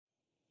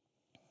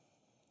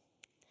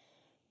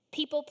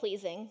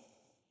people-pleasing,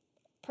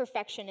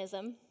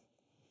 perfectionism,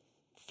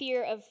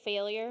 fear of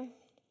failure,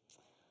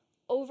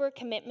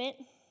 overcommitment,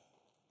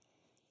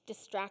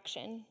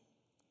 distraction,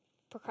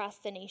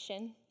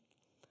 procrastination,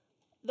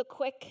 the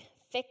quick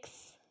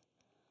fix,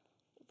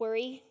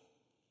 worry.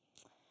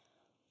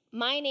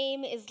 My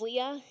name is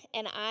Leah,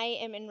 and I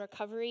am in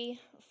recovery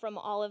from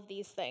all of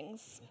these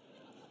things.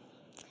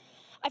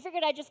 I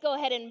figured I'd just go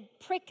ahead and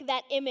prick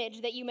that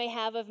image that you may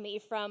have of me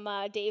from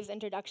Dave's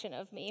introduction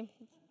of me,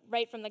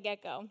 right from the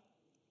get-go.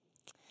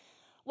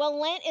 Well,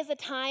 Lent is a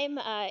time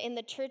in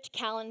the church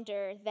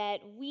calendar that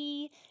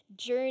we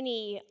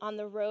journey on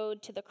the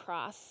road to the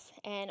cross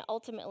and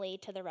ultimately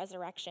to the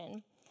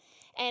resurrection.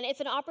 And it's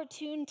an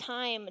opportune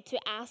time to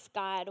ask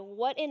God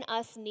what in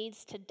us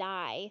needs to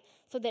die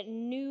so that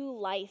new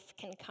life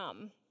can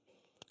come.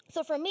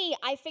 So for me,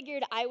 I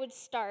figured I would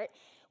start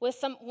with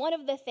one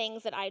of the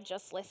things that I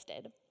just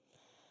listed.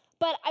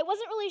 But I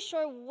wasn't really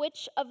sure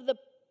which of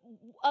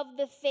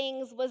the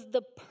things was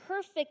the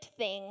perfect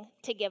thing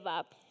to give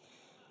up.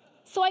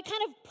 So I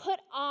kind of put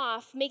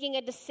off making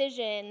a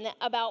decision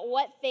about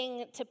what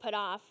thing to put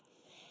off.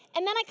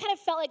 And then I kind of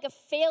felt like a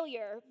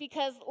failure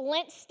because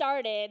Lent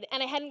started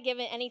and I hadn't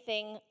given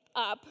anything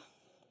up.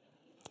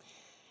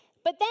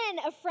 But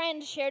then a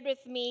friend shared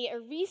with me a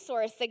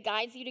resource that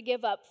guides you to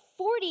give up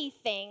 40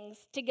 things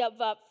to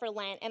give up for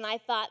Lent. And I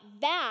thought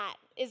that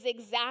is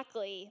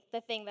exactly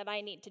the thing that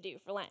I need to do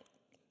for Lent.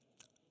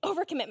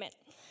 Overcommitment.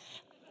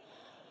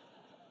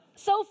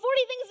 So 40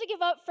 things to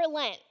give up for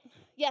Lent.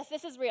 Yes,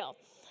 this is real.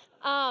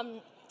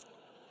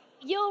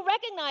 You'll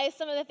recognize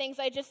some of the things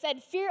I just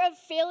said. Fear of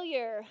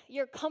failure,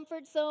 your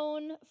comfort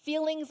zone,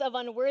 feelings of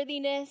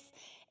unworthiness,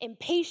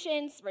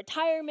 impatience,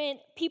 retirement,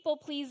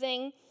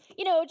 people-pleasing.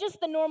 Just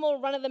the normal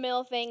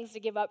run-of-the-mill things to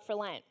give up for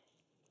Lent.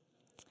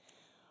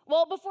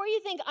 Well, before you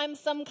think I'm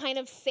some kind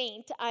of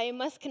saint, I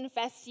must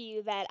confess to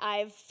you that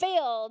I've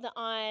failed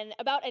on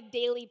about a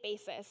daily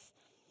basis.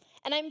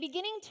 And I'm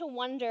beginning to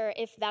wonder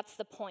if that's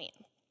the point.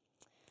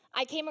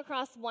 I came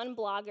across one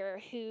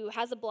blogger who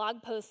has a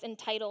blog post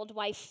entitled,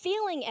 "Why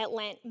Failing at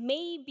Lent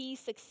May Be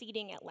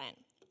Succeeding at Lent."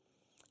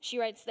 She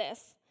writes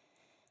this: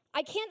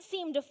 "I can't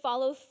seem to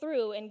follow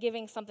through in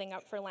giving something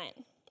up for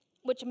Lent,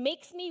 which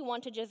makes me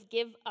want to just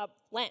give up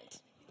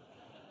Lent.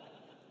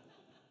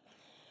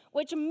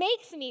 Which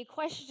makes me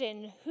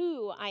question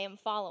who I am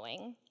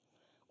following,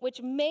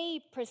 which may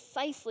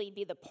precisely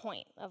be the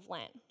point of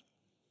Lent."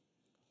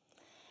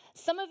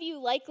 Some of you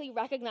likely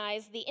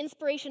recognize the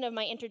inspiration of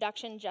my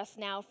introduction just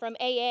now from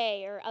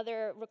AA or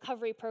other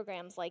recovery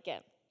programs like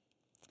it.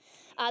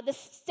 The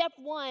step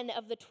 1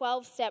 of the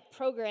 12-step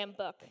program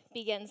book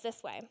begins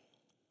this way.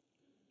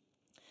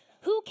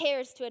 Who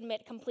cares to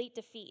admit complete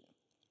defeat?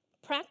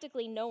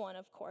 Practically no one,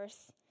 of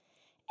course.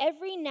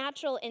 Every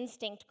natural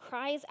instinct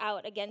cries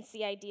out against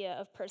the idea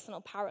of personal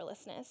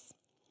powerlessness.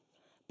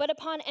 But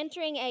upon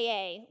entering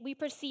AA, we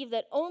perceive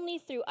that only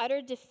through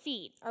utter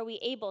defeat are we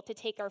able to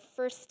take our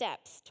first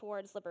steps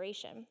towards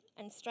liberation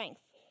and strength.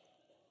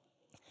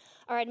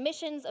 Our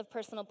admissions of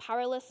personal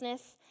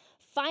powerlessness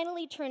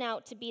finally turn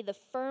out to be the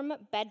firm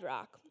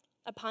bedrock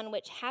upon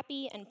which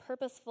happy and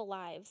purposeful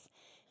lives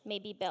may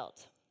be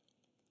built.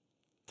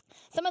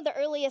 Some of the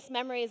earliest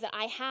memories that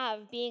I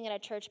have being in a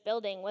church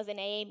building was in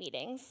AA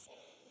meetings.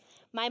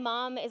 My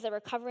mom is a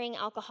recovering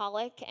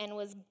alcoholic and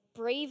was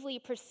bravely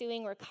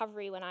pursuing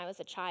recovery when I was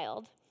a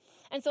child.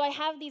 And so I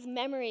have these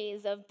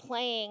memories of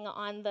playing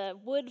on the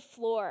wood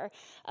floor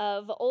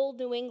of old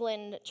New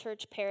England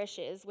church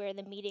parishes where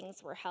the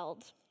meetings were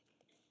held.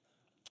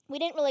 We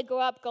didn't really grow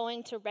up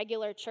going to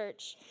regular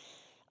church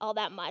all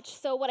that much.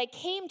 So what I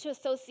came to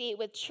associate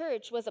with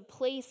church was a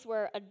place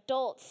where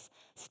adults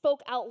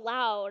spoke out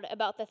loud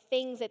about the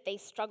things that they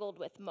struggled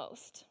with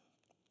most.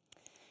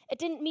 It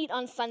didn't meet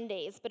on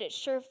Sundays, but it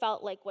sure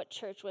felt like what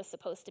church was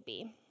supposed to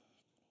be.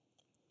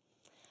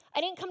 I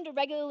didn't come to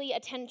regularly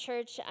attend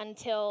church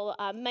until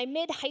my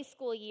mid-high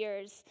school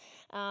years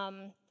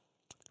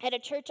at a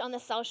church on the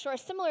South Shore,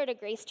 similar to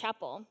Grace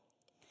Chapel.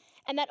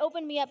 And that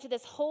opened me up to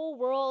this whole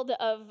world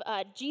of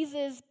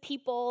Jesus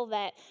people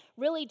that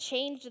really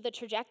changed the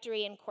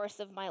trajectory and course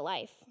of my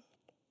life.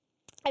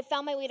 I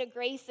found my way to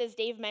Grace, as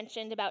Dave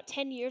mentioned, about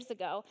 10 years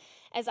ago,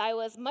 as I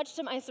was, much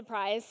to my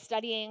surprise,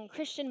 studying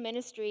Christian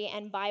ministry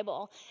and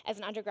Bible as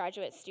an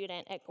undergraduate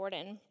student at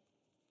Gordon.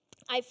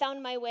 I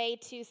found my way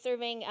to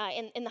serving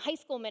in the high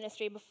school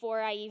ministry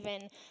before I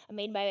even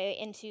made my way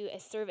into a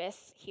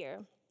service here.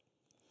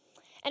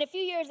 And a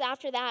few years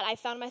after that, I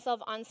found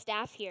myself on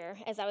staff here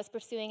as I was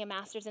pursuing a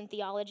master's in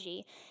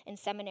theology in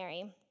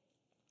seminary.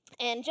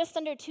 And just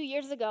under 2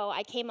 years ago,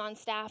 I came on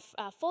staff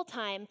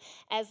full-time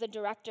as the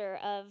director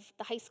of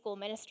the high school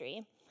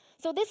ministry.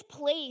 So this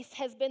place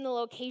has been the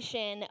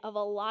location of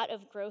a lot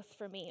of growth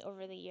for me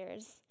over the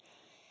years.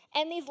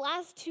 And these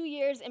last 2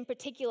 years in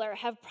particular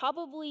have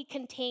probably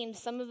contained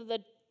some of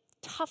the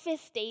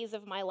toughest days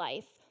of my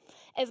life,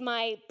 as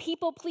my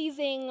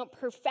people-pleasing,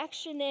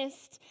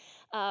 perfectionist,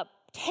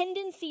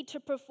 tendency to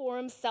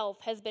perform self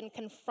has been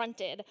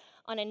confronted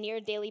on a near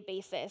daily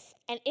basis.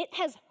 And it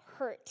has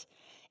hurt.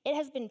 It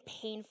has been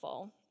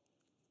painful.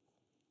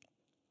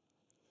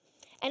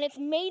 And it's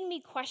made me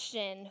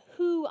question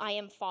who I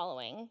am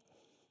following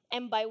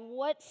and by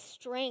what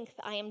strength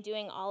I am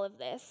doing all of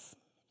this.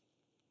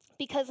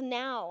 Because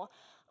now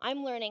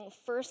I'm learning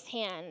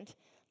firsthand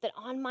that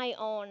on my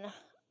own,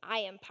 I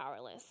am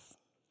powerless.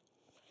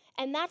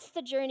 And that's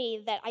the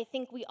journey that I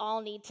think we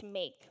all need to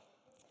make.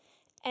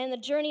 And the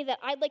journey that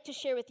I'd like to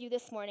share with you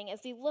this morning as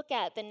we look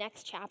at the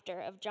next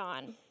chapter of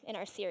John in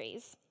our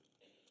series.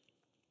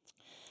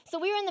 So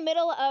we are in the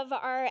middle of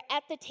our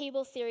At the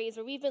Table series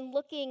where we've been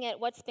looking at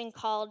what's been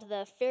called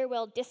the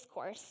farewell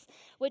discourse,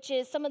 which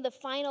is some of the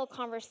final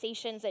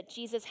conversations that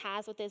Jesus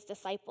has with his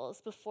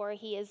disciples before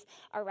he is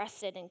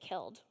arrested and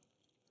killed.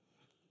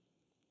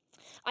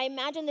 I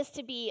imagine this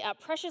to be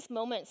precious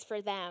moments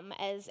for them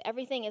as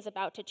everything is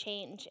about to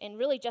change in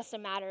really just a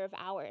matter of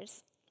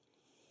hours.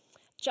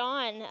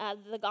 John,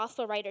 the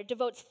gospel writer,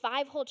 devotes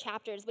 5 whole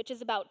chapters, which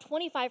is about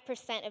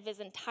 25% of his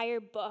entire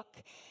book,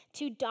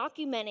 to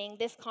documenting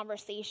this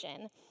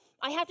conversation.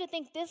 I have to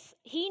think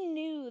he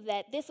knew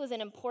that this was an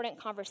important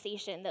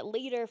conversation that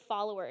later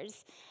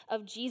followers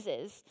of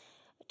Jesus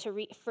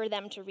for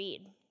them to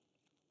read.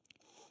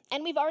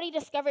 And we've already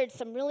discovered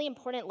some really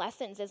important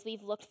lessons as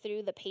we've looked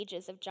through the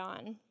pages of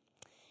John.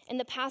 In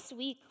the past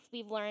week,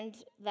 we've learned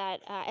that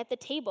at the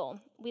table,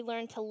 we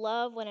learned to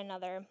love one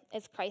another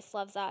as Christ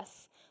loves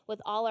us,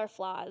 with all our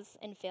flaws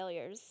and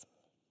failures.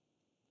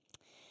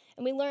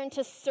 And we learned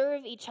to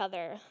serve each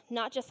other,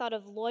 not just out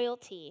of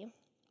loyalty,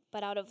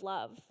 but out of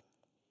love.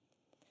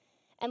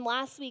 And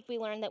last week, we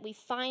learned that we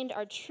find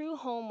our true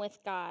home with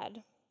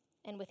God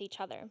and with each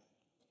other.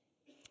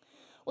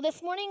 Well,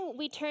 this morning,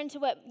 we turn to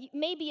what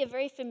may be a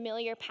very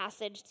familiar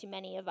passage to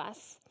many of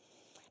us.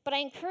 But I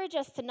encourage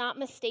us to not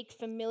mistake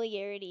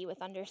familiarity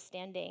with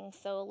understanding.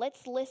 So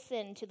let's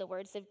listen to the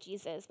words of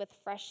Jesus with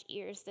fresh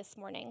ears this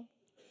morning.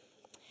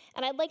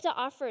 And I'd like to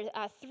offer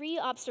 3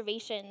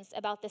 observations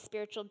about the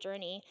spiritual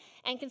journey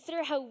and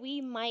consider how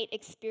we might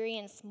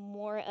experience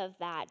more of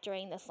that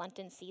during this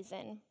Lenten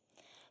season.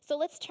 So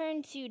let's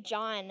turn to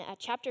John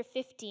chapter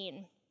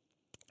 15,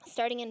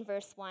 starting in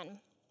verse 1.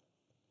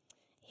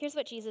 Here's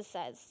what Jesus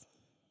says.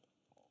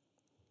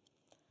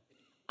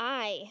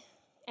 I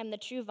am the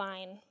true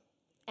vine,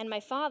 and my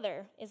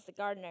Father is the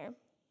gardener.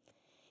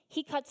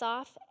 He cuts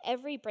off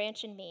every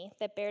branch in me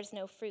that bears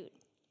no fruit,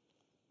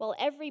 while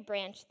every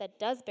branch that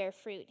does bear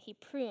fruit, he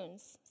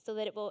prunes so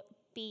that it will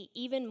be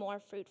even more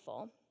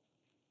fruitful.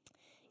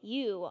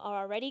 You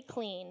are already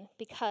clean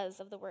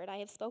because of the word I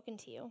have spoken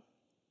to you.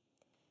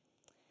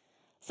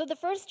 So the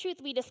first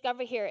truth we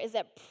discover here is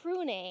that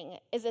pruning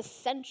is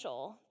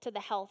essential to the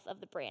health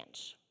of the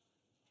branch.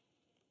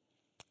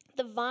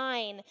 The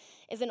vine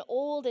is an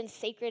old and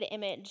sacred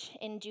image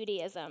in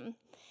Judaism,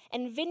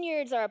 and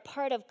vineyards are a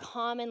part of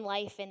common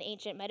life in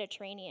ancient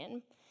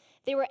Mediterranean.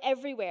 They were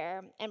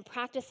everywhere, and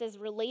practices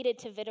related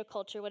to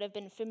viticulture would have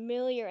been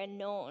familiar and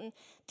known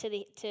to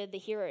the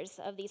hearers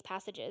of these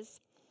passages.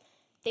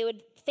 They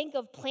would think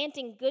of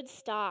planting good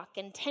stock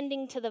and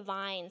tending to the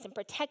vines and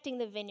protecting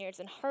the vineyards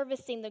and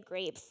harvesting the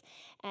grapes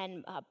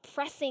and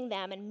pressing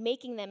them and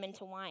making them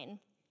into wine.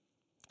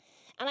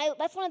 And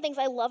that's one of the things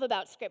I love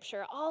about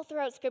Scripture. All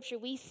throughout Scripture,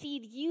 we see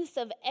the use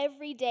of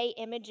everyday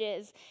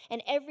images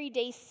and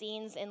everyday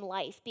scenes in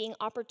life being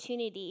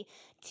opportunity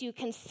to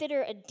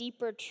consider a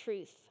deeper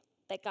truth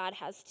that God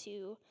has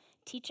to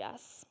teach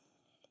us.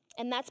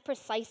 And that's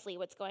precisely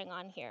what's going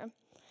on here.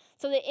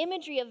 So the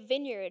imagery of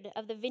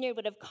the vineyard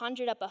would have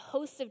conjured up a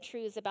host of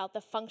truths about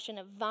the function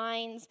of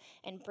vines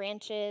and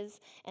branches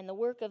and the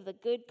work of the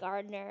good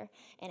gardener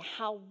and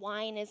how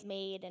wine is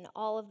made and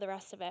all of the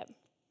rest of it.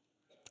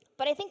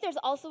 But I think there's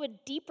also a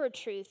deeper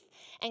truth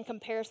and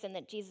comparison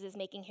that Jesus is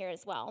making here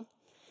as well.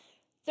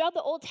 Throughout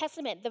the Old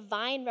Testament, the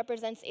vine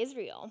represents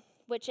Israel,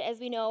 which, as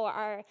we know,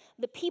 are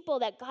the people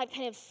that God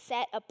kind of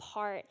set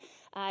apart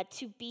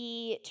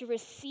to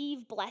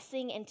receive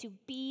blessing and to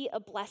be a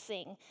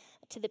blessing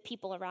to the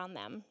people around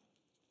them.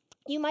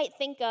 You might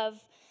think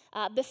of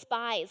the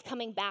spies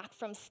coming back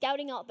from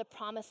scouting out the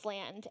promised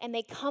land, and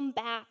they come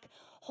back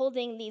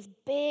holding these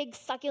big,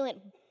 succulent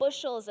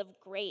bushels of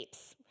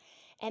grapes.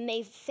 And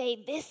they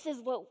say, this is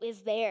what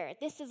is there.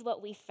 This is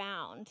what we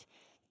found.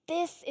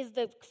 This is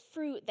the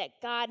fruit that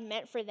God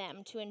meant for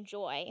them to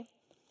enjoy.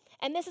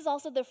 And this is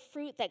also the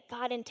fruit that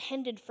God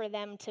intended for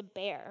them to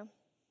bear.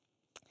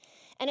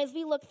 And as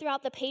we look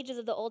throughout the pages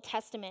of the Old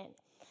Testament,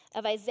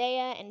 of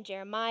Isaiah and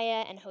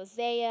Jeremiah and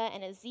Hosea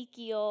and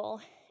Ezekiel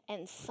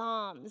and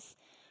Psalms,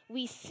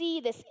 we see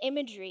this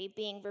imagery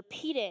being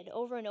repeated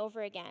over and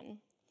over again.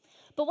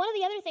 But one of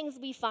the other things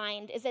we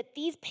find is that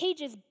these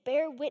pages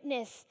bear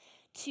witness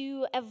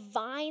to a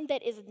vine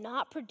that is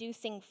not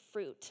producing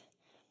fruit.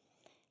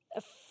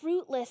 A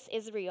fruitless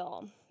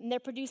Israel, and they're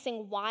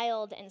producing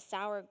wild and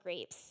sour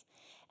grapes.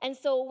 And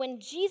so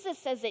when Jesus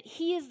says that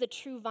he is the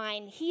true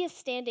vine, he is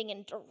standing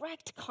in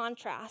direct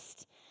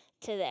contrast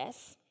to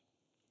this.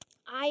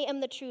 I am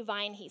the true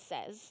vine, he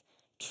says,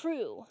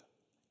 true,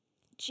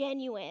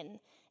 genuine,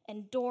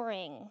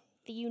 enduring,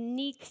 the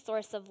unique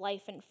source of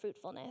life and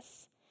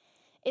fruitfulness.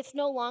 It's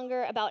no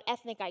longer about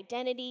ethnic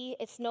identity.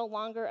 It's no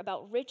longer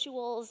about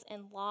rituals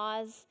and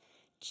laws.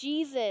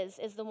 Jesus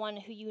is the one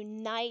who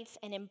unites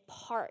and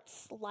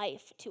imparts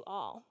life to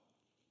all.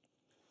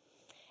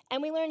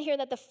 And we learn here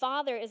that the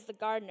Father is the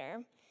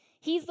gardener.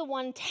 He's the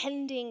one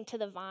tending to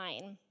the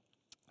vine.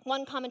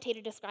 One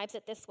commentator describes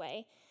it this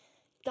way: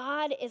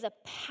 God is a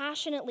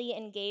passionately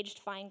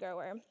engaged vine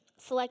grower,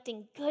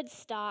 selecting good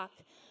stock,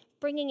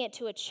 bringing it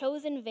to a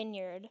chosen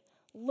vineyard,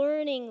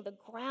 learning the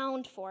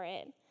ground for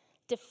it,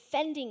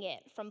 defending it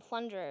from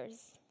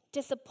plunderers,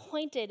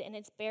 disappointed in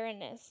its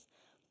barrenness,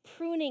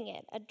 pruning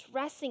it,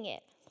 addressing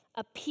it,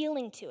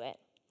 appealing to it.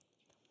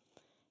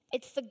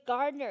 It's the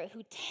gardener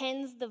who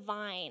tends the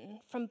vine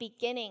from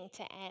beginning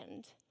to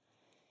end.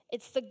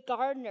 It's the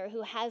gardener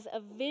who has a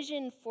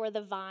vision for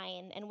the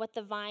vine and what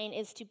the vine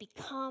is to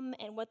become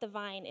and what the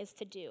vine is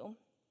to do.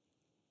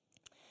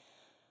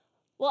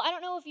 Well, I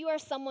don't know if you are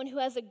someone who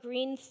has a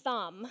green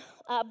thumb,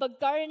 but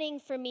gardening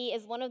for me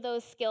is one of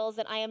those skills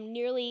that I am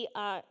nearly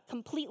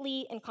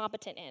completely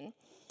incompetent in.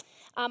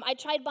 I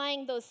tried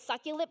buying those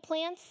succulent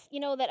plants,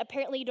 that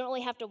apparently you don't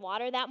really have to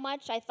water that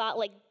much. I thought,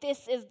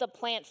 this is the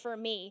plant for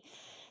me.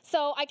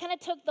 So I kind of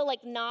took the,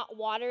 not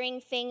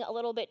watering thing a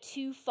little bit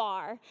too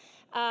far,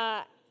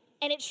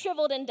 and it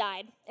shriveled and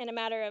died in a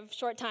matter of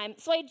short time.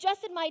 So I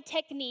adjusted my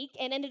technique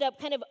and ended up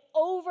kind of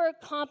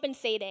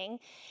overcompensating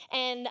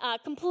and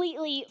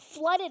completely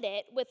flooded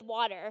it with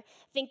water,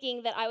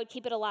 thinking that I would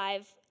keep it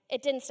alive.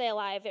 It didn't stay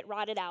alive. It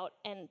rotted out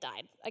and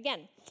died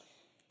again.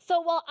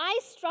 So while I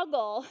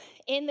struggle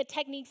in the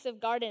techniques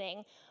of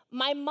gardening,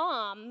 my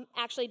mom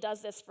actually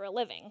does this for a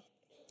living.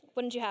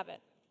 Wouldn't you have it?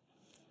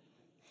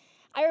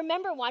 I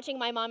remember watching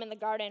my mom in the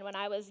garden when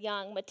I was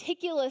young,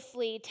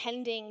 meticulously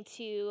tending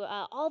to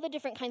all the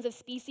different kinds of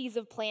species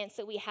of plants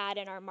that we had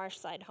in our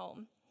marshside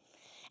home.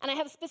 And I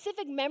have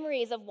specific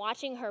memories of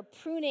watching her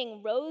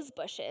pruning rose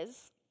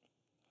bushes.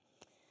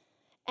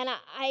 And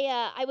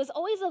I was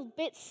always a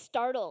bit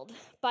startled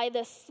by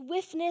the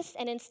swiftness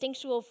and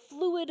instinctual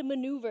fluid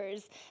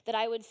maneuvers that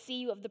I would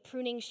see of the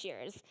pruning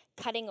shears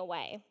cutting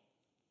away.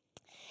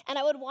 And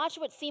I would watch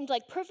what seemed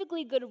like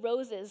perfectly good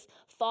roses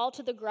fall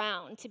to the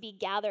ground to be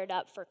gathered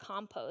up for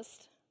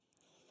compost.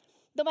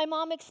 Though my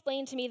mom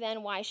explained to me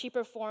then why she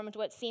performed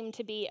what seemed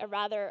to be a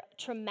rather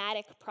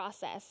traumatic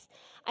process,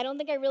 I don't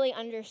think I really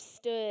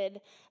understood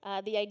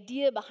the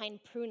idea behind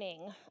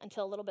pruning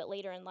until a little bit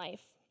later in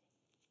life.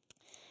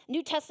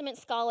 New Testament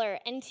scholar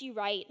N.T.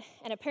 Wright,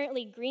 and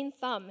apparently Green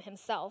Thumb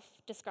himself,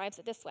 describes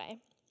it this way: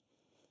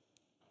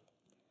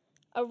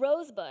 a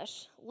rose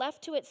bush,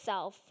 left to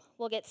itself,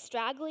 will get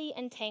straggly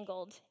and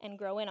tangled and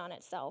grow in on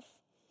itself.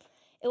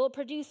 It will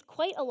produce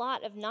quite a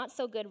lot of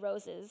not-so-good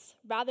roses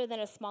rather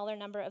than a smaller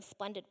number of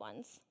splendid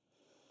ones.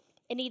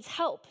 It needs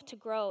help to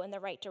grow in the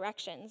right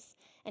directions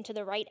and to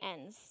the right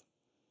ends.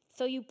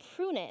 So you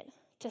prune it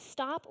to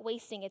stop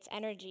wasting its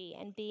energy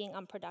and being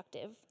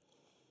unproductive.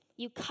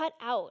 You cut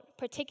out,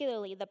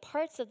 particularly the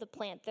parts of the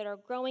plant that are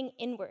growing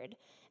inward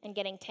and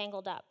getting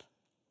tangled up.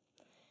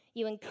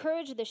 You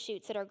encourage the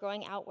shoots that are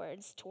growing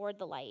outwards toward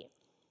the light.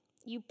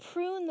 You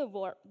prune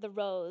the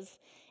rose,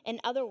 in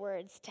other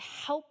words, to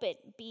help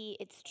it be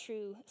its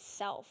true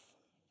self.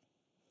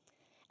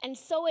 And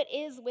so it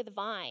is with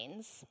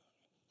vines.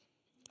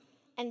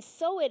 And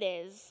so it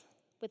is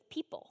with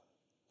people.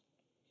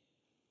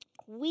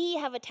 We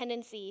have a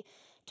tendency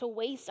to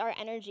waste our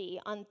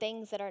energy on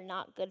things that are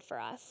not good for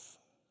us,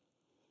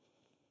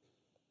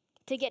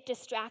 to get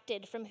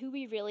distracted from who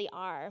we really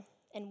are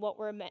and what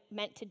we're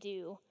meant to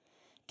do,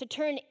 to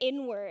turn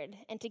inward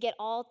and to get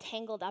all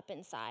tangled up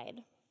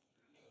inside.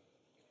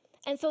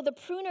 And so the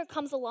pruner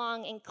comes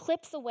along and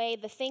clips away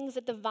the things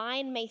that the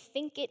vine may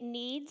think it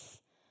needs,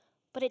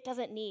 but it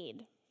doesn't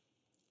need.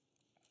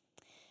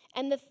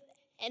 And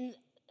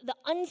the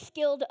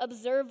unskilled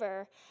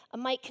observer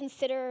might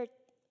consider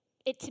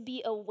it to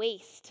be a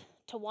waste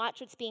to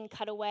watch what's being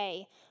cut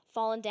away,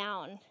 fallen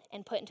down,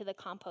 and put into the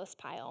compost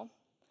pile.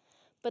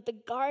 But the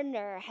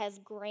gardener has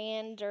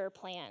grander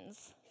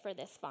plans for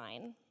this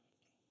vine.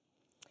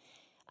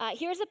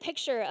 Here's a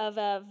picture of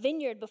a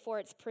vineyard before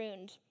it's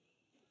pruned.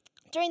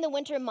 During the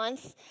winter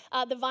months,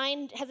 the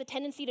vine has a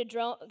tendency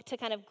to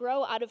kind of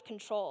grow out of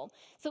control.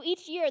 So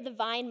each year, the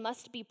vine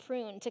must be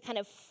pruned to kind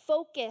of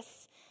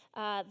focus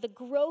the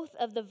growth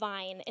of the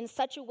vine in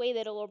such a way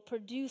that it will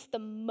produce the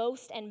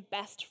most and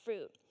best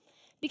fruit.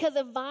 Because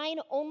a vine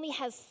only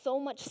has so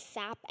much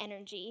sap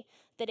energy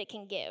that it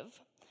can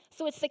give.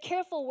 So it's the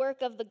careful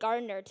work of the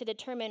gardener to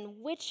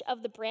determine which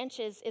of the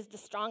branches is the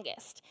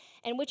strongest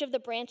and which of the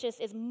branches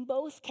is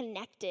most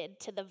connected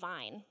to the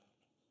vine.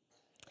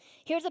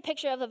 Here's a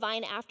picture of the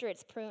vine after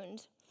it's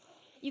pruned.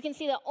 You can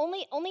see that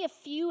only a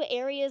few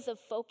areas of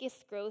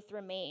focused growth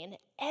remain.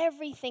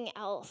 Everything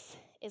else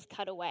is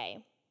cut away.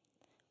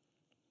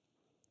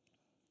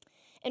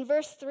 In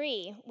verse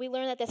 3, we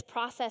learn that this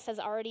process has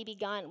already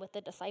begun with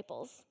the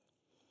disciples.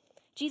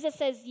 Jesus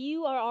says,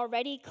 "You are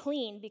already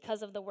clean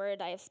because of the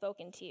word I have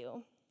spoken to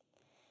you."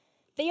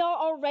 They are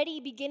already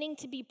beginning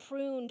to be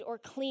pruned or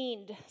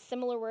cleaned.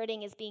 Similar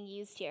wording is being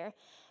used here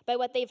by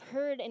what they've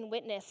heard and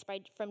witnessed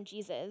from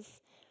Jesus.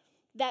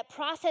 That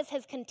process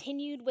has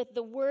continued with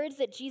the words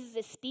that Jesus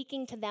is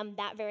speaking to them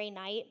that very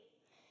night.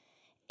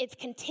 It's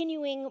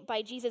continuing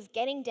by Jesus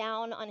getting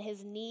down on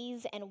his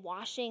knees and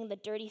washing the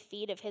dirty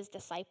feet of his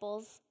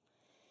disciples.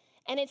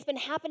 And it's been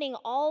happening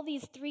all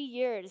these 3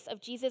 years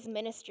of Jesus'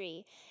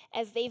 ministry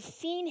as they've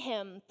seen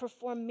him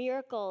perform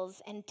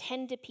miracles and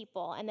tend to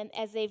people, and then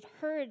as they've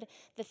heard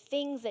the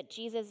things that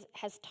Jesus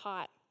has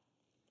taught.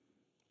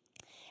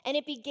 And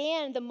it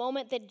began the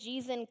moment that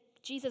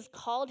Jesus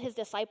called his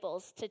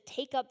disciples to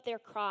take up their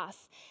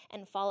cross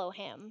and follow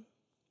him.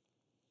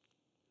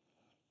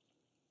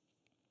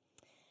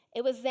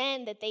 It was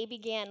then that they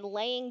began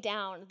laying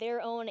down their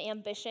own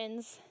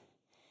ambitions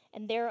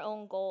and their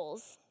own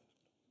goals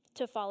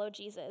to follow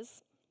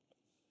Jesus.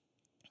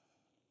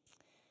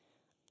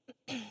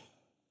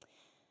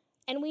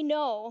 And we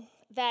know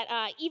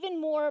that even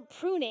more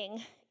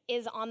pruning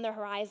is on the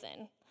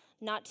horizon,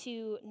 not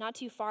too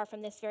far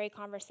from this very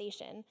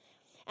conversation.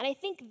 And I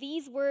think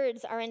these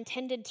words are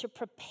intended to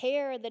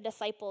prepare the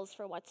disciples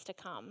for what's to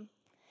come.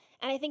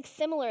 And I think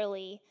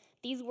similarly,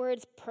 these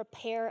words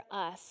prepare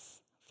us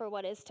for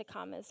what is to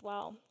come as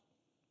well.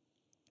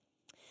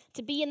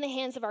 To be in the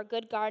hands of our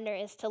good gardener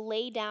is to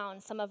lay down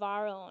some of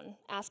our own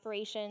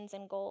aspirations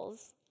and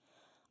goals,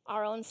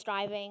 our own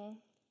striving,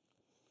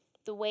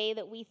 the way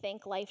that we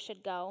think life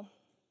should go.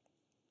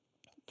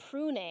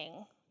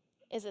 Pruning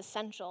is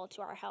essential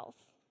to our health.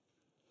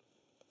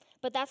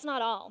 But that's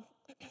not all.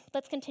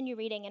 Let's continue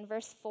reading in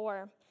verse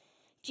 4.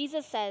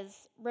 Jesus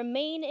says,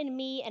 "Remain in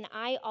me, and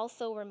I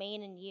also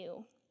remain in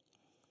you.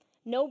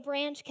 No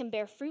branch can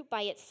bear fruit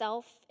by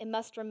itself. It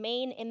must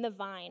remain in the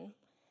vine.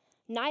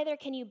 Neither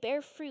can you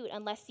bear fruit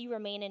unless you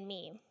remain in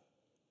me.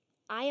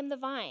 I am the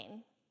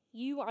vine.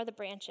 You are the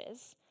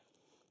branches.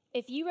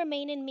 If you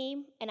remain in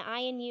me and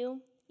I in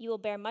you, you will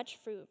bear much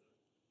fruit.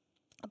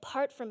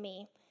 Apart from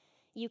me,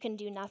 you can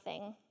do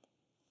nothing."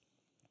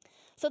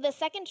 So the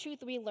second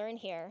truth we learn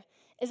here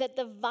is that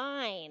the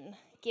vine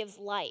gives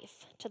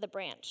life to the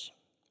branch.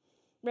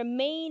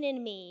 Remain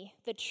in me,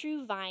 the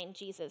true vine,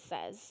 Jesus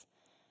says.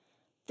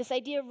 This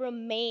idea of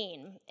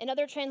remain, in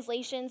other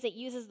translations, it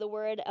uses the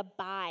word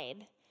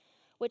abide,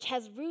 which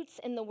has roots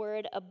in the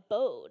word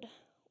abode,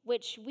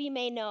 which we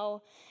may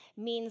know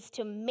means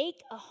to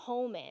make a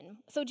home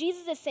in. So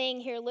Jesus is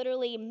saying here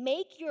literally,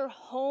 make your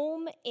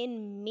home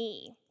in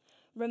me.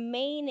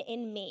 Remain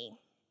in me.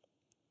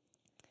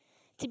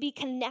 To be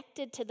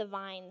connected to the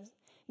vine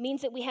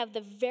means that we have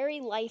the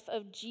very life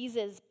of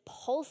Jesus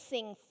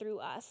pulsing through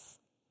us.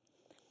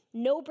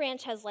 No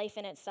branch has life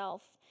in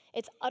itself.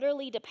 It's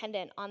utterly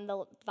dependent on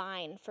the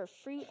vine for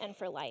fruit and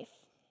for life.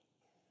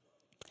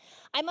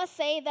 I must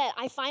say that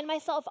I find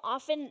myself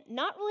often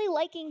not really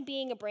liking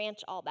being a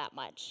branch all that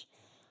much.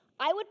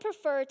 I would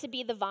prefer to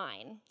be the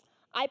vine.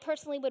 I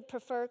personally would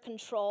prefer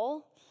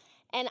control,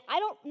 and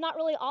not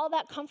really all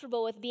that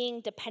comfortable with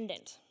being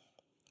dependent.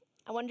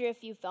 I wonder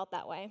if you felt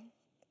that way.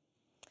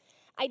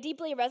 I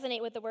deeply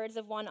resonate with the words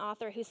of one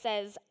author who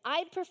says,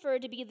 "I'd prefer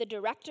to be the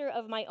director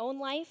of my own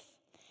life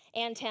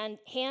and to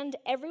hand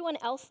everyone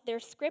else their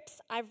scripts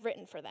I've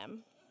written for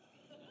them."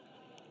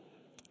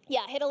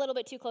 Yeah, hit a little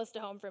bit too close to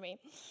home for me.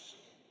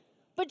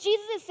 But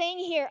Jesus is saying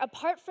here,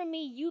 apart from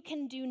me, you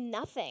can do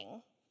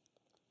nothing.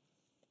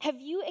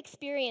 Have you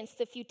experienced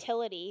the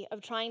futility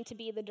of trying to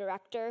be the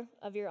director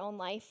of your own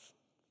life?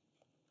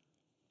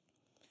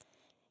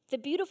 The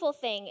beautiful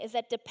thing is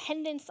that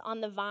dependence on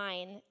the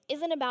vine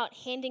isn't about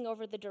handing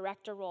over the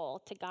director role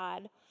to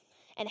God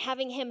and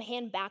having him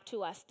hand back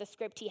to us the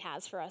script he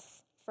has for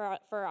us, for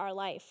our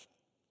life.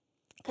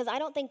 Because I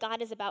don't think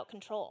God is about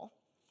control.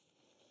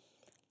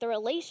 The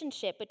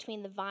relationship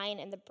between the vine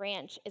and the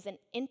branch is an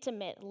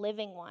intimate,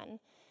 living one.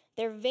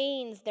 Their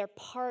veins, their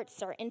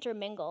parts are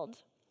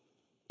intermingled.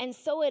 And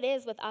so it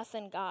is with us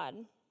and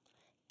God.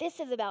 This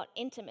is about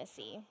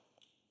intimacy.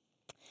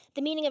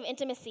 The meaning of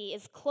intimacy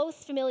is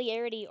close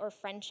familiarity or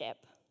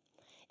friendship.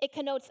 It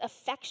connotes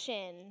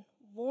affection,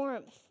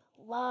 warmth,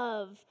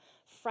 love,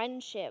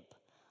 friendship,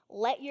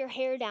 let your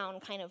hair down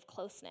kind of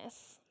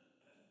closeness.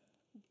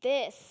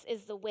 This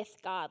is the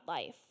with God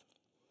life.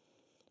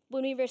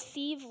 When we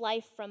receive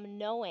life from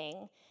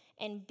knowing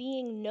and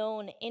being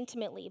known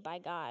intimately by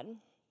God.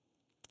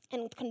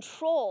 And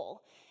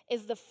control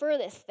is the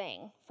furthest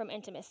thing from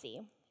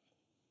intimacy.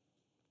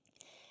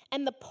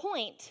 And the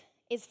point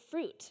is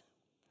fruit.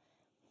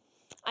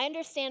 I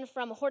understand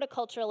from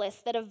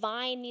horticulturalists that a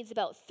vine needs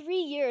about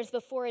 3 years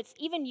before it's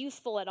even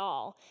useful at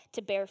all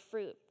to bear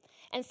fruit.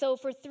 And so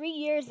for 3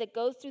 years, it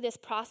goes through this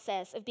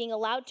process of being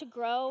allowed to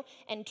grow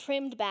and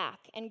trimmed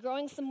back, and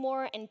growing some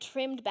more and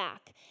trimmed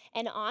back,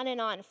 and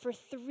on for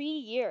 3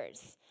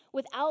 years.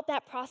 Without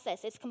that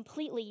process, it's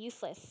completely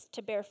useless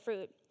to bear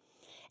fruit.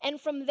 And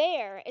from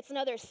there, it's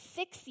another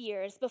 6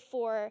 years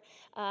before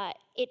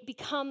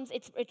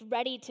it's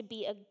ready to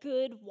be a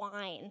good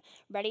wine,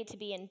 ready to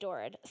be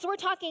endured. So we're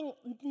talking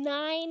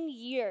 9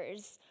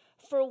 years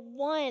for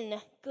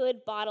one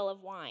good bottle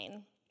of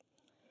wine.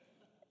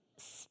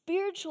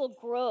 Spiritual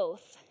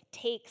growth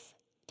takes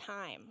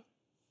time.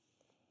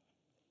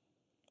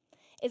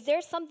 Is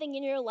there something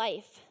in your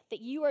life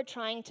that you are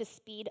trying to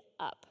speed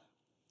up?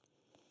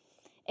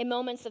 In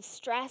moments of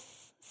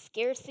stress,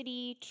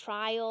 scarcity,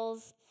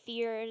 trials,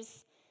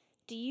 fears,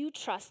 do you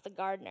trust the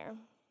gardener?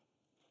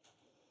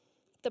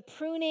 The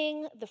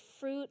pruning, the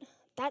fruit,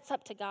 that's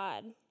up to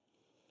God.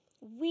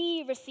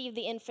 We receive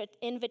the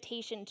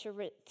invitation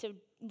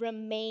to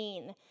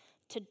remain,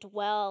 to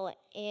dwell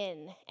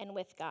in and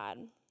with God.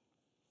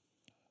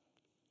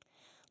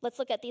 Let's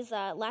look at these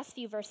last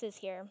few verses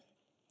here,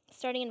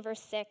 starting in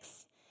verse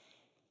 6.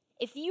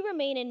 If you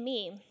remain in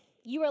me,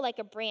 you are like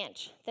a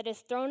branch that is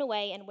thrown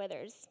away and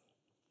withers.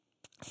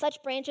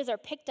 Such branches are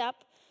picked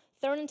up,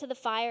 thrown into the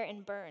fire,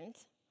 and burned.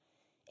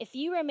 If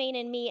you remain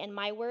in me and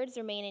my words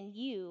remain in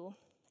you,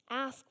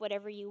 ask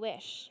whatever you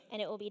wish,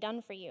 and it will be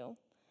done for you.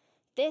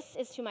 This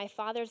is to my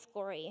Father's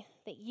glory,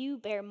 that you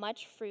bear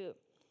much fruit,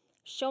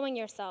 showing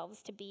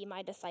yourselves to be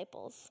my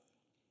disciples.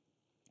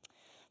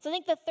 So I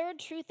think the third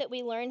truth that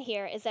we learn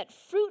here is that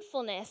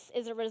fruitfulness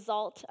is a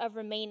result of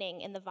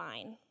remaining in the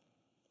vine.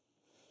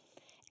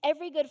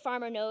 Every good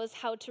farmer knows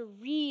how to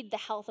read the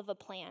health of a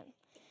plant.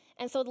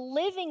 And so the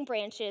living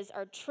branches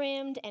are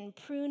trimmed and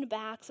pruned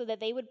back so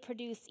that they would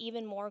produce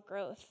even more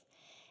growth.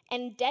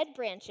 And dead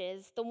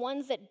branches, the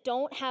ones that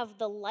don't have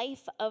the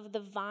life of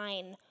the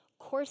vine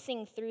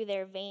coursing through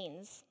their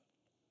veins,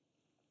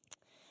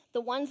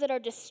 the ones that are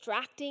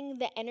distracting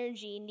the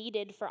energy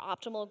needed for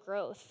optimal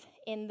growth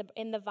in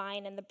the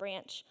vine and the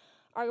branch,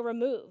 are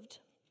removed.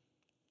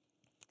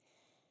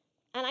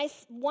 And I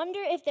wonder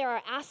if there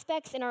are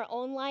aspects in our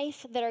own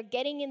life that are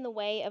getting in the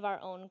way of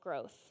our own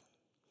growth,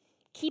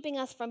 keeping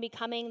us from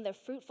becoming the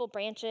fruitful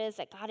branches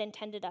that God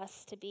intended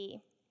us to be.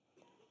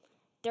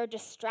 They're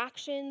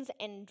distractions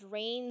and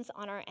drains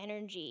on our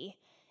energy,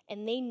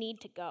 and they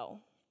need to go.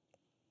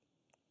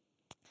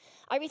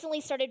 I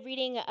recently started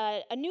reading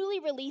a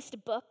newly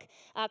released book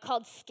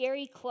called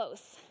Scary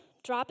Close,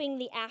 Dropping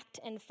the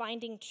Act and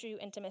Finding True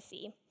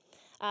Intimacy,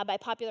 by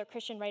popular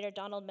Christian writer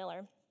Donald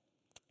Miller.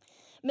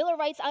 Miller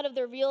writes out of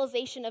the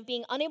realization of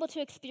being unable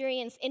to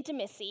experience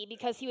intimacy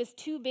because he was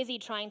too busy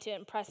trying to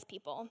impress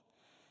people.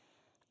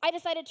 I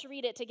decided to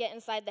read it to get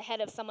inside the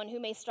head of someone who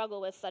may struggle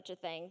with such a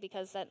thing,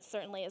 because that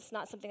certainly is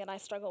not something that I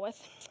struggle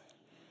with.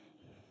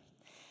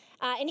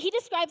 And he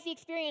describes the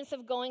experience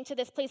of going to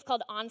this place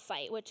called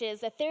Onsite, which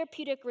is a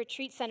therapeutic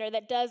retreat center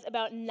that does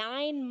about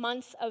 9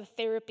 months of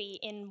therapy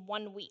in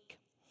 1 week.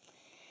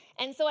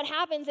 And so what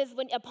happens is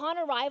when upon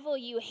arrival,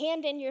 you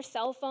hand in your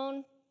cell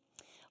phone.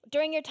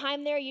 During your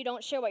time there, you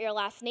don't share what your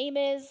last name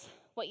is,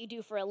 what you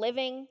do for a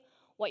living,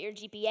 what your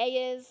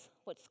GPA is,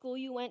 what school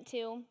you went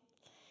to.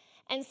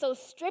 And so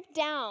stripped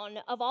down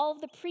of all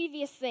of the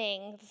previous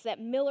things that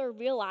Miller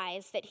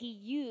realized that he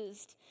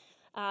used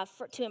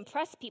to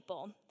impress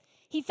people,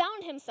 he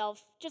found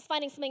himself just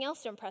finding something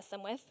else to impress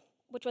them with,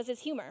 which was his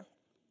humor.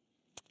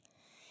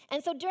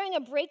 And so during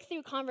a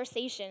breakthrough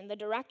conversation, the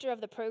director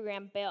of the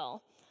program,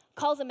 Bill,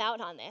 calls him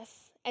out on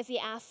this as he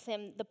asks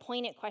him the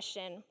poignant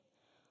question,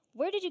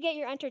 "Where did you get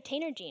your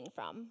entertainer gene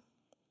from?"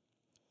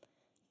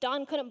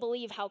 Don couldn't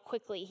believe how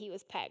quickly he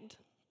was pegged.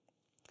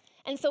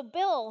 And so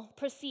Bill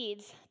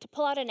proceeds to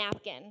pull out a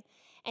napkin,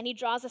 and he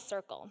draws a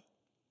circle.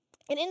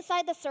 And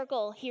inside the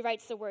circle, he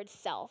writes the word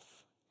self.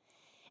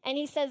 And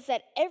he says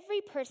that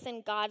every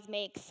person God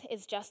makes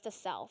is just a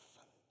self.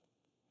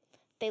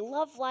 They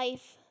love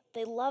life,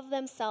 they love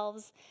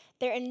themselves,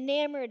 they're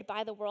enamored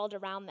by the world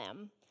around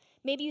them.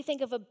 Maybe you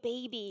think of a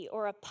baby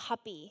or a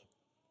puppy.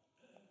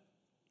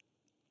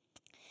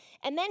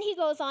 And then he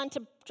goes on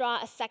to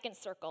draw a second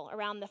circle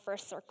around the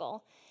first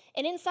circle.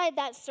 And inside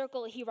that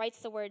circle, he writes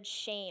the word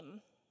shame.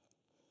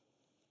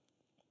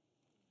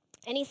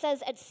 And he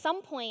says, at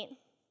some point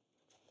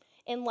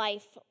in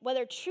life,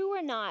 whether true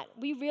or not,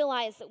 we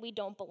realize that we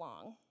don't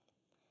belong.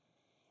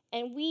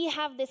 And we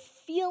have this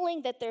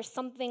feeling that there's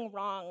something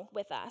wrong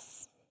with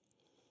us.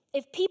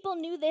 If people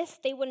knew this,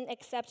 they wouldn't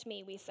accept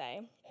me, we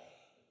say.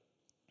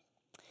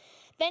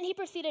 Then he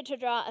proceeded to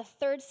draw a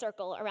third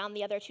circle around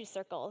the other two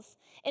circles.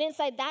 And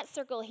inside that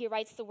circle, he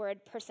writes the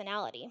word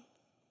personality.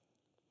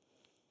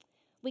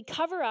 We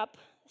cover up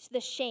the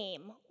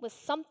shame with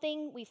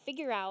something we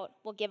figure out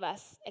will give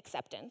us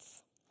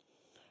acceptance.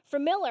 For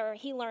Miller,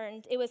 he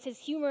learned it was his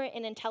humor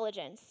and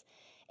intelligence.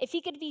 If he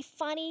could be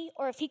funny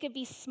or if he could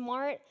be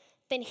smart,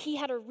 then he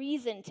had a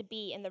reason to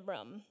be in the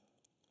room.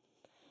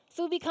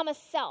 So we become a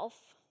self,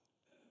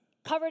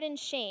 covered in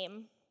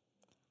shame,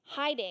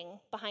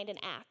 hiding behind an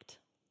act.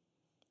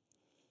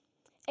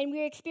 And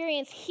we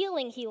experience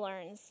healing, he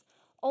learns,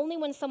 only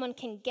when someone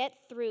can get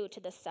through to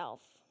the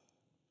self.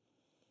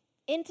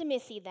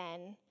 Intimacy,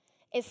 then,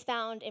 is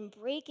found in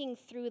breaking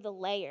through the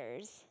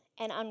layers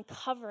and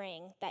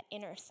uncovering that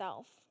inner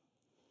self.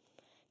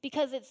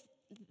 Because it's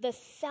the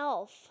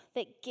self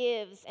that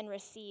gives and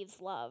receives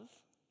love.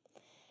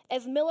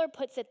 As Miller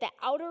puts it, the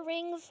outer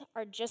rings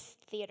are just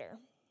theater.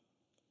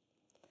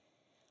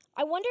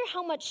 I wonder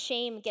how much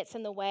shame gets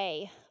in the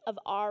way of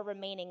our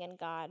remaining in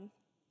God.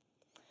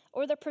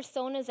 Or the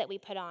personas that we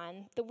put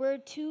on, that we're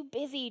too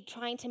busy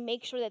trying to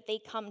make sure that they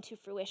come to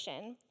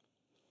fruition.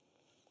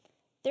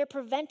 They're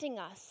preventing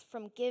us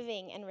from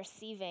giving and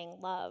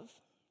receiving love.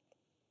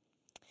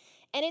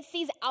 And it's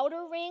these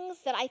outer rings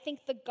that I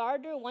think the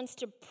gardener wants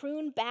to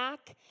prune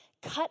back,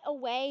 cut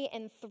away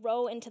and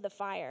throw into the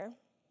fire.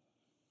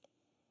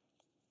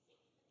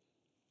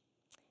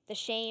 The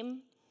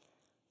shame,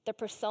 the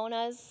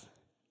personas,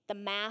 the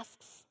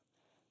masks,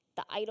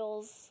 the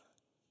idols,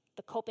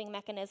 the coping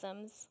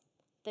mechanisms,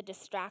 the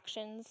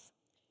distractions.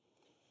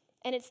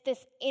 And it's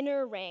this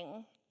inner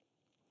ring,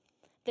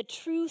 the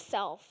true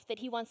self that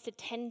he wants to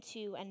tend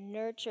to and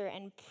nurture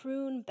and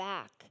prune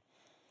back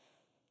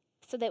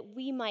so that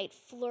we might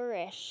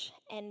flourish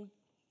and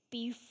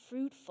be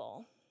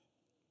fruitful.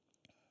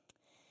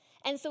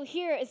 And so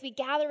here, as we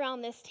gather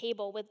around this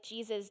table with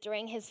Jesus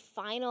during his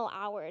final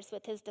hours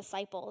with his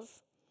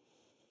disciples,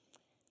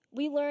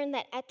 we learn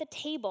that at the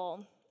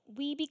table,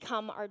 we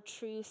become our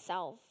true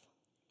self,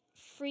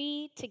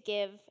 free to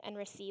give and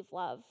receive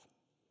love.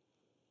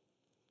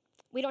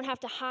 We don't have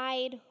to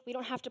hide. We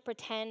don't have to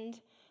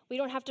pretend. We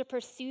don't have to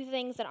pursue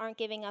things that aren't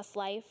giving us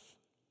life.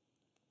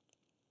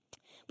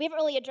 We haven't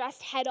really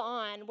addressed head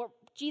on what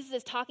Jesus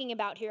is talking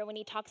about here when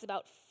he talks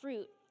about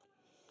fruit.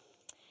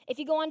 If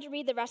you go on to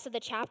read the rest of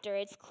the chapter,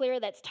 it's clear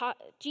that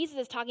Jesus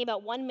is talking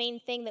about one main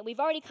thing that we've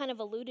already kind of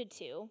alluded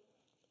to: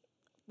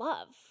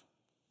 love.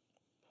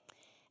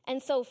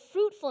 And so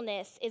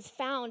fruitfulness is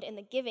found in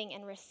the giving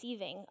and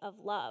receiving of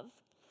love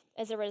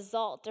as a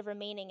result of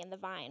remaining in the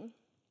vine.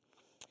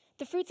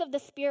 The fruits of the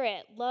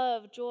Spirit,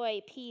 love,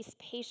 joy, peace,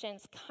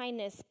 patience,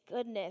 kindness,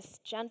 goodness,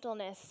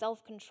 gentleness,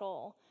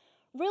 self-control,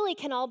 really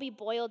can all be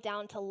boiled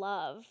down to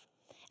love.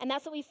 And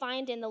that's what we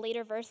find in the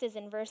later verses.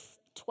 In verse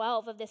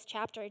 12 of this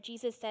chapter,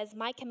 Jesus says,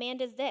 "My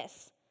command is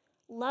this: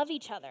 love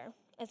each other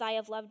as I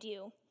have loved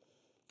you.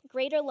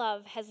 Greater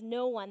love has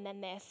no one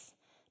than this,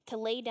 to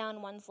lay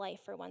down one's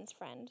life for one's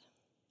friend."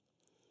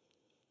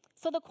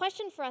 So the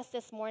question for us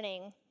this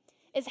morning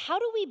is, how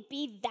do we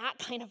be that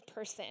kind of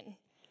person?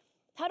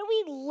 How do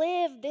we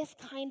live this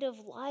kind of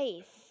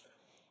life?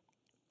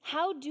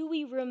 How do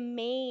we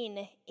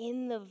remain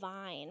in the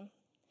vine?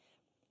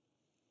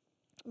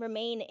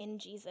 Remain in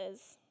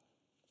Jesus.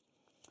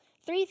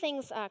 Three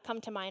things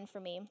come to mind for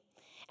me.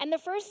 And the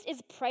first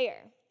is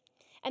prayer.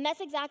 And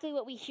that's exactly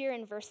what we hear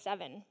in verse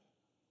 7.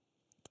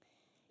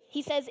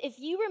 He says, "If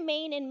you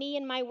remain in me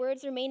and my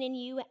words remain in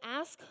you,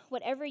 ask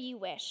whatever you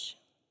wish,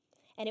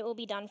 and it will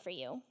be done for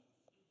you."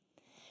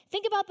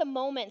 Think about the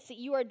moments that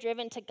you are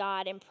driven to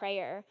God in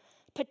prayer,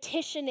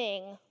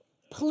 petitioning,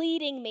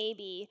 pleading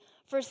maybe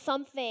for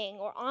something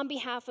or on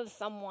behalf of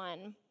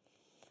someone,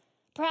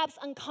 perhaps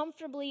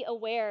uncomfortably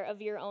aware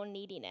of your own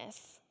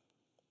neediness.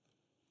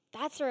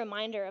 That's a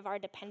reminder of our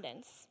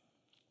dependence.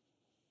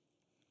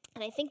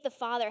 And I think the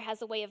Father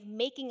has a way of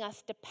making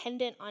us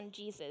dependent on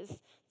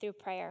Jesus through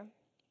prayer.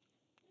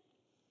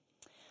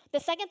 The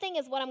second thing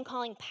is what I'm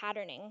calling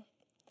patterning.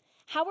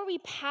 How are we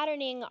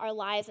patterning our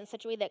lives in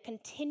such a way that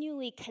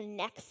continually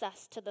connects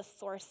us to the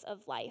source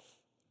of life,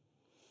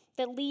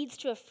 that leads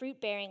to a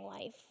fruit-bearing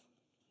life?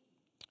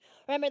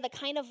 Remember, the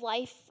kind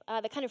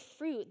of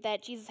fruit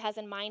that Jesus has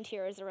in mind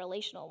here is a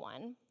relational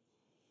one.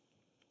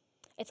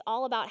 It's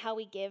all about how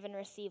we give and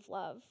receive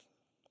love.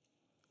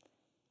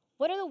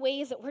 What are the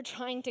ways that we're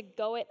trying to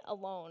go it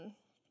alone?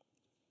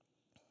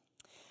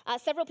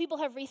 Several people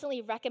have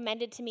recently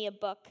recommended to me a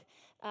book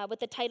with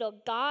the title,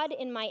 "God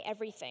in My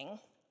Everything: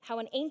 How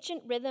an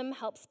Ancient Rhythm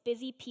Helps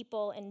Busy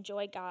People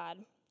Enjoy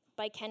God,"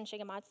 by Ken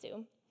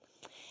Shigematsu.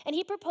 And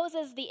he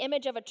proposes the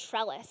image of a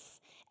trellis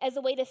as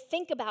a way to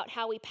think about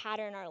how we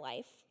pattern our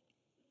life.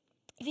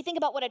 If you think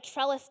about what a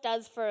trellis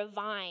does for a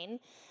vine,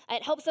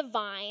 it helps a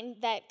vine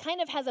that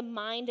kind of has a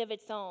mind of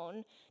its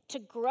own to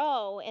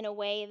grow in a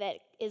way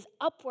that is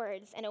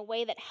upwards, in a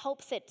way that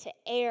helps it to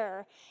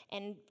air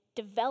and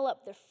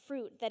develop the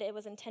fruit that it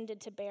was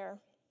intended to bear.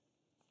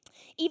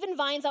 Even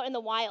vines out in the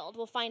wild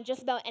will find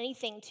just about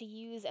anything to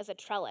use as a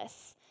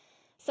trellis.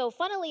 So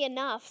funnily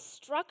enough,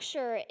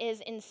 structure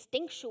is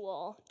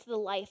instinctual to the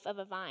life of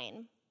a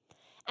vine.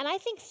 And I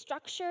think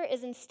structure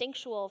is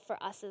instinctual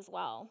for us as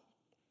well,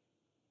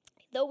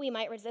 though we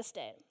might resist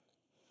it.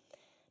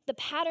 The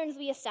patterns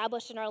we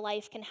establish in our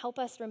life can help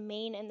us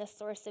remain in the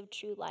source of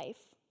true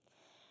life.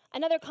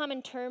 Another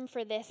common term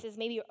for this is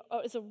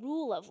a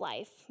rule of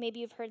life. Maybe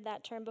you've heard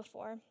that term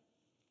before.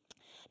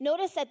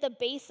 Notice at the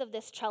base of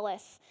this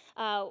trellis,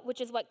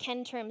 which is what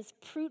Ken terms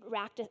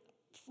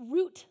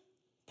root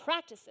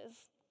practices.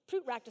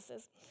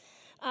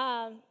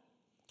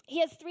 He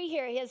has three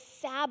here. He has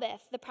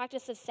Sabbath, the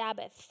practice of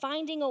Sabbath,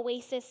 finding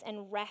oasis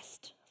and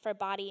rest for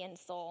body and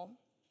soul.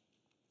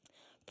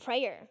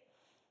 Prayer,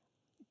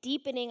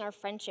 deepening our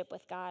friendship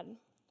with God.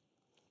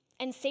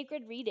 And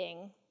sacred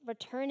reading,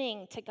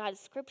 returning to God's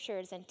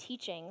scriptures and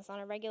teachings on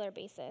a regular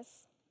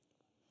basis.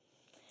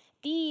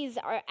 These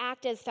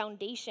act as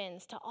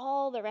foundations to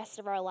all the rest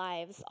of our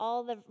lives,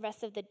 all the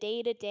rest of the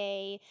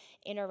day-to-day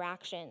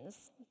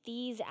interactions.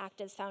 These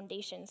act as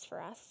foundations for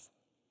us.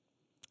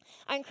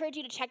 I encourage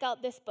you to check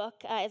out this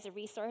book as a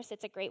resource.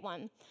 It's a great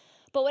one.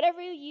 But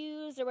whatever you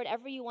use or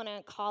whatever you want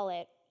to call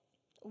it,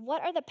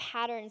 what are the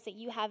patterns that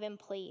you have in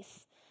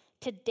place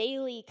to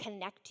daily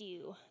connect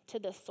you to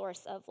the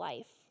source of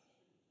life?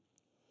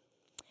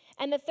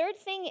 And the third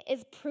thing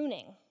is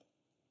pruning.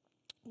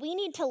 We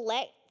need to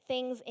let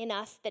things in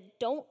us that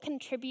don't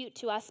contribute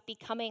to us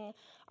becoming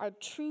our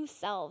true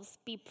selves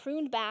be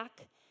pruned back,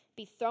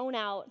 be thrown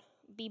out,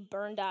 be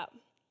burned up.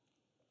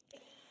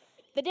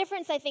 The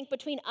difference, I think,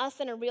 between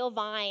us and a real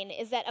vine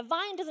is that a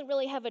vine doesn't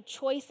really have a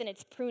choice in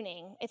its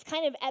pruning. It's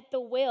kind of at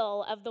the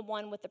will of the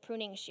one with the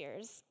pruning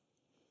shears.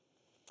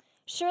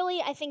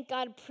 Surely, I think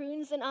God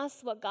prunes in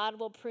us what God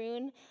will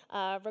prune,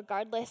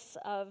 regardless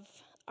of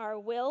our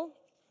will.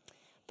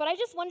 But I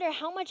just wonder,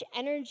 how much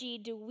energy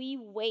do we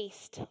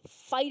waste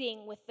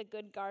fighting with the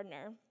good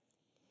gardener?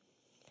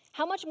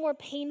 How much more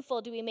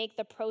painful do we make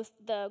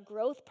the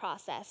growth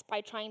process by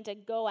trying to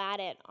go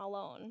at it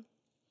alone?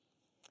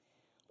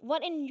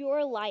 What in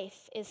your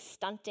life is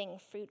stunting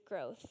fruit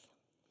growth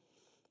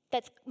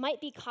that might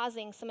be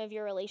causing some of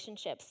your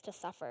relationships to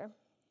suffer?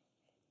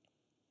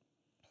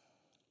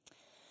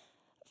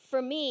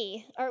 For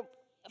me,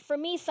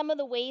 some of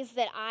the ways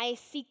that I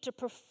seek to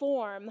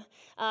perform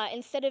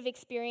instead of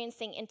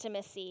experiencing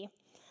intimacy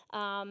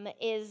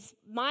is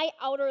my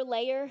outer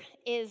layer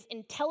is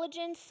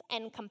intelligence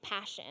and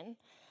compassion.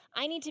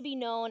 I need to be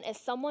known as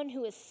someone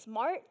who is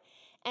smart,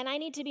 and I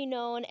need to be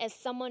known as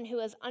someone who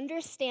is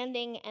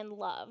understanding and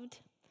loved.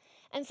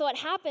 And so what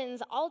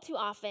happens all too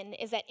often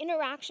is that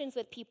interactions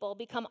with people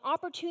become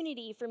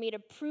opportunity for me to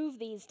prove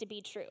these to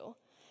be true.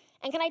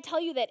 And can I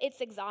tell you that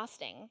it's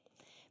exhausting?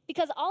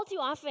 Because all too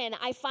often,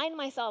 I find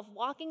myself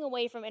walking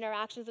away from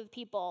interactions with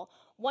people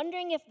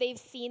wondering if they've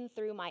seen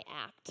through my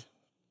act.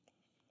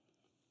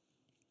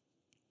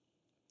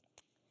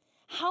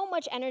 How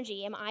much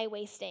energy am I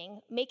wasting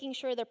making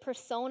sure the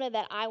persona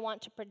that I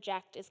want to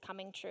project is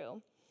coming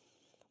true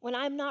when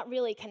I'm not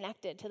really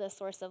connected to the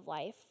source of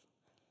life?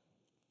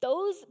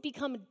 Those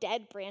become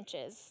dead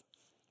branches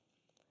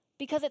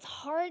because it's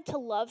hard to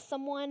love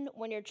someone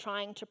when you're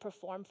trying to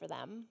perform for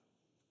them.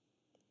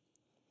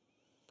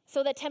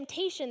 So the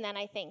temptation then,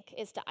 I think,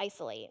 is to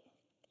isolate.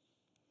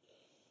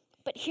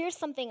 But here's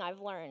something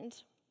I've learned,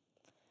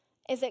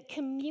 is that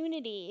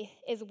community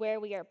is where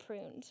we are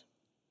pruned.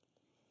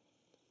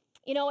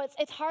 You know,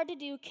 it's hard to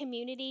do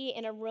community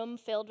in a room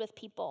filled with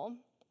people.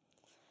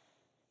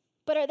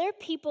 But are there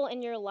people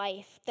in your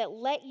life that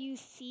let you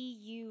see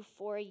you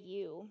for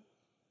you?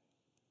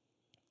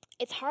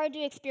 It's hard to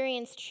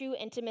experience true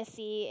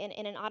intimacy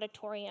in an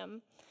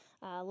auditorium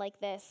like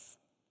this.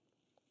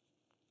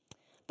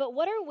 But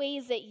what are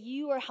ways that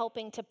you are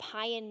helping to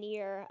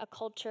pioneer a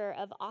culture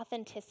of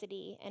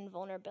authenticity and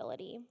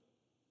vulnerability,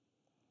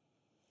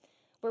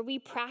 where we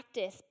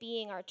practice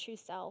being our true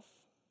self?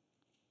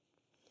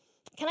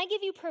 Can I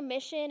give you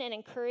permission and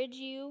encourage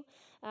you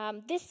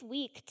this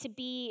week to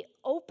be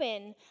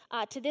open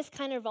to this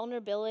kind of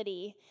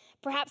vulnerability,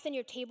 perhaps in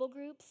your table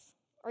groups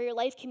or your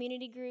life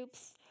community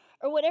groups,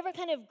 or whatever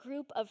kind of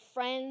group of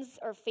friends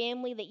or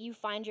family that you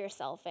find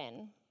yourself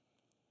in?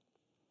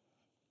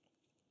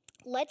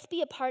 Let's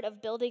be a part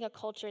of building a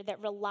culture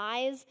that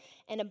relies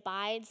and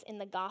abides in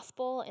the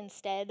gospel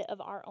instead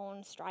of our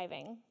own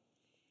striving.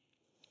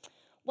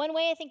 One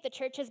way I think the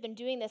church has been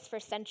doing this for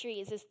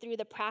centuries is through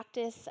the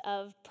practice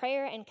of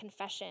prayer and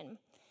confession.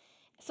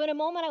 So in a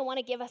moment, I want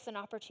to give us an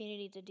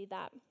opportunity to do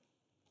that.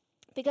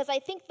 Because I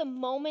think the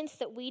moments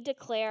that we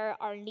declare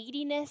our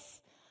neediness,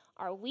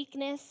 our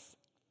weakness,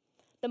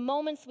 the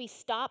moments we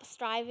stop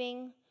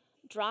striving,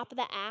 drop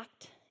the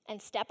act, and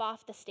step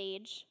off the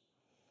stage,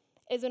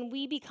 is when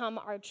we become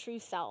our true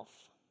self,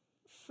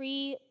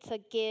 free to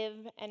give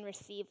and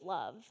receive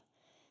love.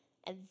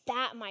 And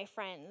that, my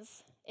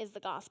friends, is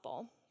the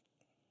gospel.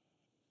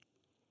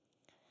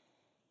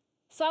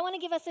 So I want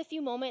to give us a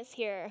few moments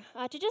here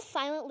to just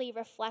silently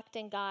reflect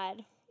in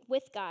God,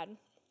 with God,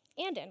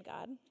 and in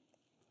God.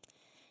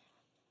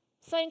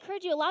 So I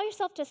encourage you, allow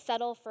yourself to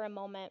settle for a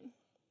moment.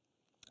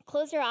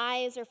 Close your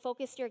eyes or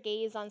focus your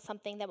gaze on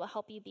something that will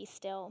help you be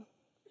still.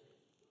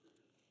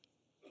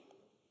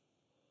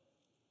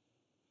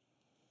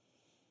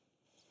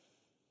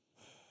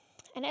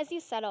 And as you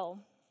settle,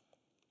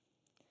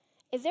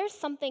 is there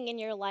something in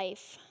your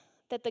life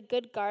that the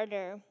good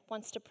gardener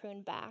wants to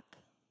prune back?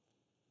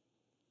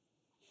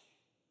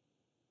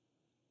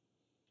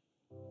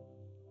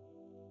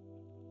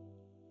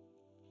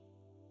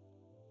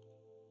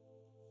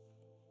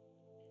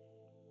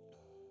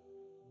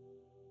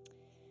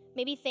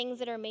 Maybe things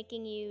that are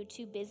making you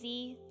too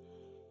busy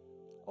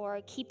or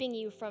keeping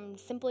you from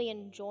simply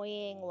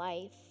enjoying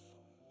life.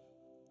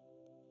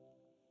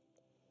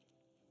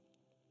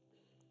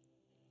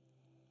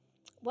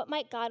 What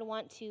might God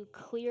want to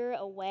clear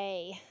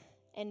away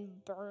and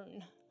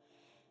burn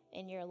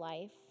in your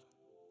life?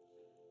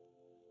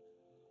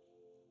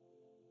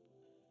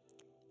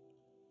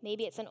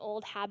 Maybe it's an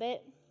old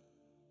habit,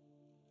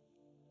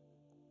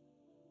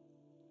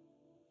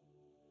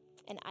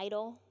 an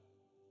idol,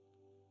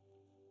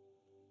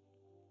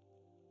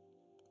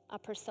 a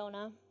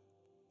persona.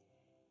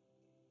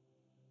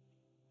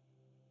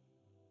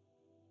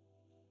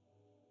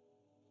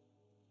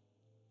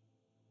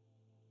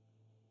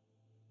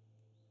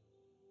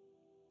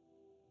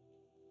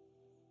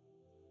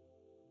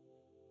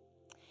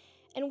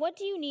 And what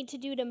do you need to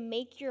do to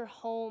make your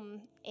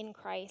home in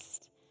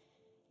Christ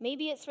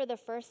Maybe it's for the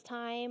first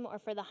time or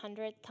for the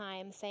 100th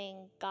time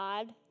saying,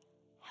 God,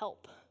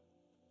 help.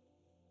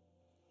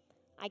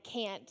 I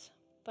can't,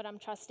 but I'm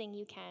trusting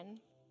you can.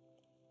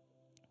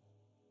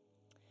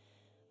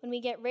 When we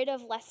get rid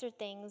of lesser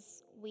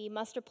things, we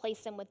must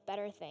replace them with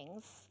better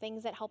things,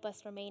 things that help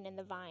us remain in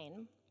the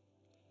vine.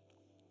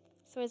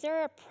 So is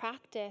there a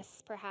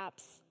practice,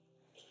 perhaps,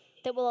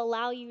 that will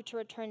allow you to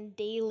return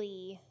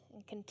daily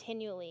and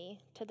continually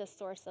to the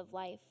source of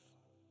life?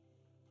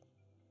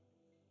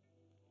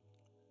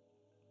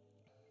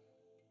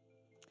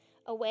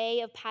 A way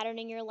of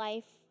patterning your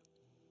life,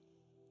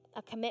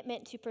 a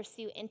commitment to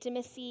pursue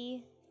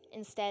intimacy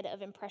instead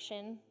of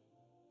impression,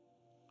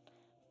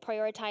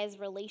 prioritize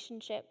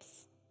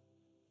relationships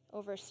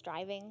over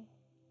striving,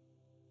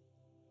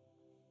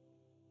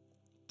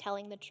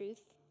 telling the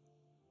truth.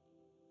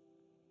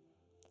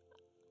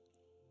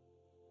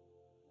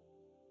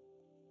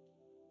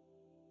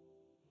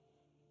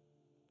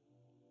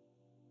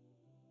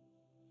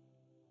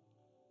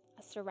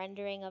 A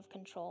surrendering of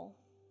control.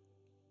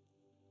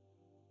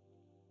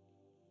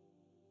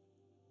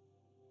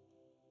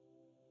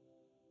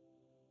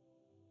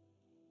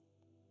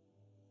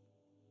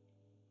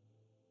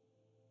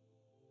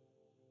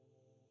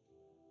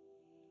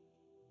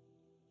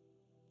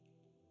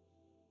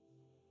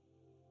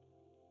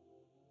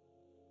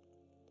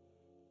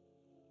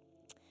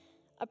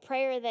 A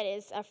prayer that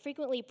is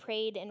frequently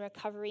prayed in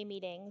recovery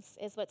meetings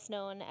is what's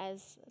known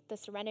as the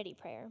Serenity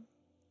Prayer.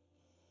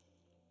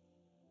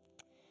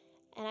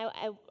 And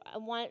I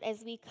want,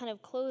 as we kind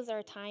of close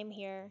our time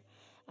here,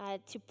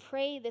 to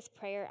pray this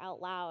prayer out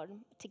loud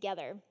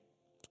together.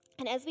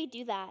 And as we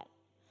do that,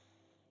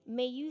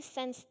 may you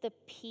sense the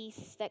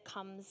peace that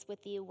comes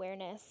with the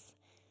awareness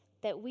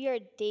that we are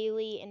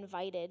daily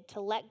invited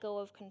to let go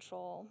of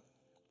control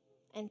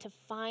and to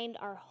find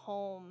our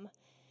home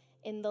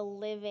in the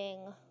living,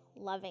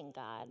 loving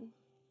God.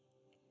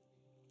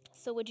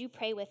 So would you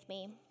pray with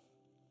me?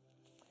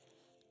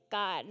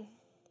 God,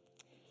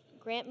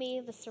 grant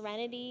me the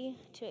serenity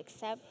to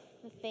accept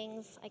the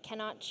things I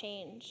cannot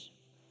change,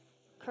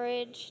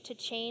 courage to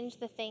change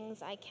the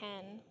things I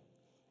can,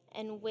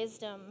 and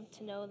wisdom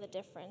to know the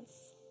difference.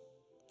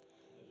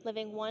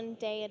 Living one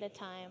day at a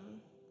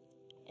time,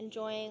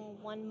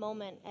 enjoying one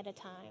moment at a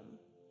time,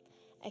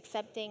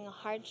 accepting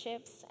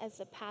hardships as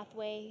a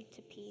pathway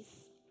to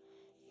peace,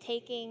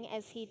 taking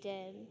as he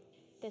did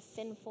this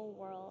sinful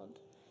world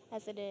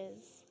as it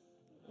is,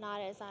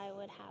 not as I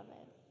would have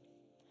it.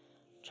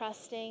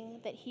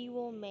 Trusting that he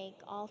will make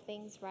all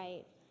things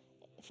right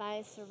if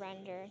I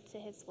surrender to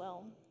his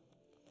will,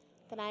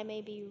 that I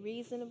may be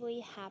reasonably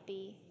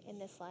happy in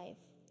this life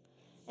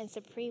and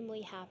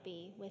supremely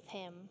happy with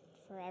him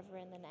forever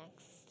in the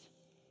next.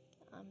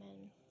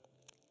 Amen.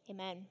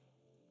 Amen.